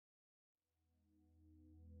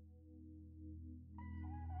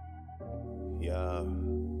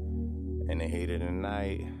in the heat of the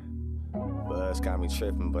night. Buzz got me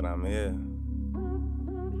tripping, but I'm here.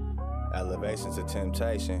 Elevation's a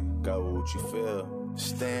temptation, go with what you feel.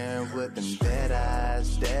 Staring with them dead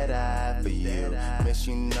eyes for you. Miss,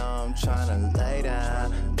 you know I'm tryna lay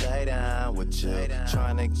down with you.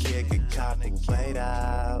 Tryna kick a couple, wait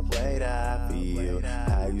out for you.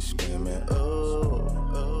 How you screaming, ooh,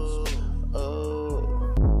 ooh,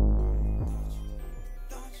 ooh.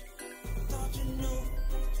 Thought you knew.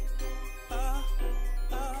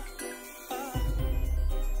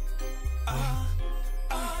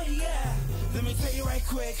 Yeah. Let me tell you right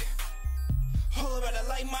quick. Hold up, I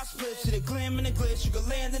like my split. See the glam and the glitch. You can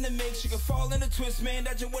land in the mix, you can fall in the twist, man.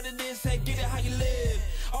 That's just what it is. Hey, get it how you live.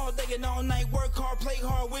 All day and all night, work hard, play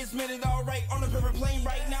hard, whiz minute, alright. On a paper plane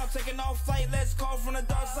right now, taking off flight. Let's call from the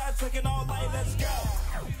dark side, taking all light. Let's go.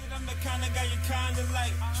 I'm the kind of guy you kinda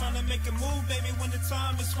like. Tryna make a move, baby, when the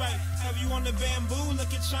time is right. Have you on the bamboo,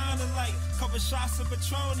 look at China like. Couple shots of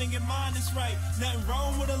Patron and your mind is right. Nothing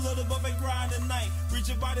wrong with a little bit of a grind tonight. Read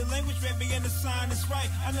your body language, baby, and the sign is right.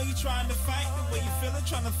 I know you trying to fight, the way you feeling,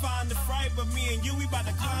 trying to find the fright. But me and you, we about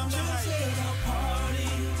to climb the height. I'm just a party,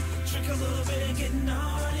 drink a little bit and get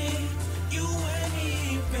naughty. You and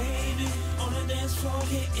me, baby, on the dance floor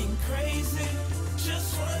getting crazy.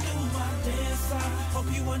 Just wanna do my dance, I hope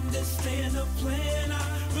you understand the plan. I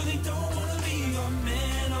really don't wanna be your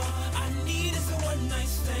man. All I need is a one night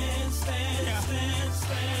stand.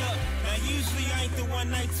 Now usually I ain't the one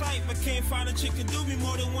night type, but can't find a chick to do me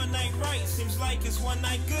more than one night right. Seems like it's one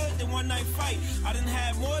night good, then one night fight. I done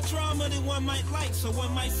had more drama than one might like, so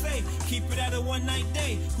one might say, keep it at a one night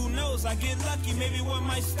day. Who knows, I get lucky, maybe one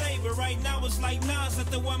might stay. But right now it's like Nas that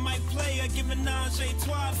the one might play. I give Menage a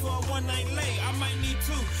trois for a one night lay. I might need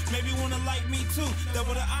two, maybe wanna like me too.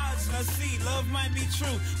 Double the odds, let's see, love might be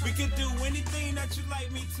true. We could do anything that you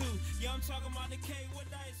like me to. Yeah, I'm talking about the K with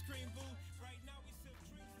ice cream, boo. Right now we sip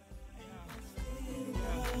drinks.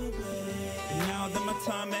 And now that my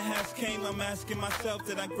time has came, I'm asking myself,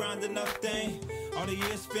 did I grind enough, dang? All the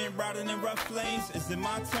years spent riding in rough lanes. Is it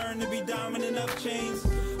my turn to be diamond enough chains?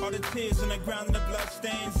 All the tears on the ground and the blood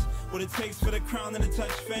stains. What it takes for the crown and to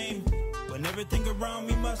touch fame. When everything around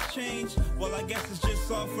me must change, well, I guess it's just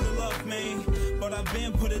all for the love, man. But I've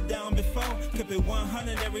been put it down before. Kept it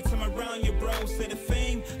 100 every time around you, bro. Say the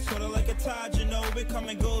fame, sorta like a tide, you know. It come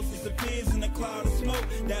and goes, disappears in a cloud of smoke.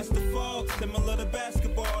 That's the fog, similar to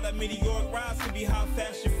basketball. That meteoric rise could be how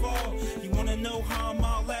fast you fall. You wanna know how I'm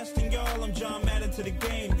outlasting y'all? I'm John Madden to the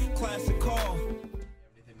game, classic call.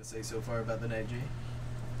 Anything to say so far about the night, G?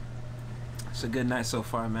 It's a good night so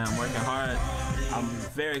far, man. I'm working hard. I'm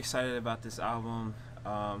very excited about this album.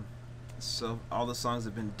 So all the songs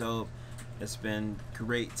have been dope. It's been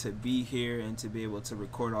great to be here and to be able to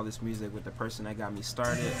record all this music with the person that got me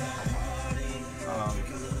started.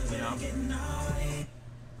 You know,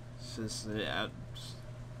 it's just,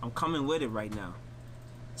 I'm coming with it right now.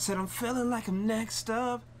 Said I'm feeling like I'm next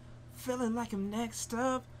up, feeling like I'm next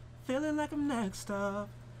up, feeling like I'm next up,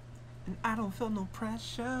 and I don't feel no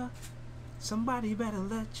pressure. Somebody better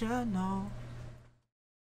let you know.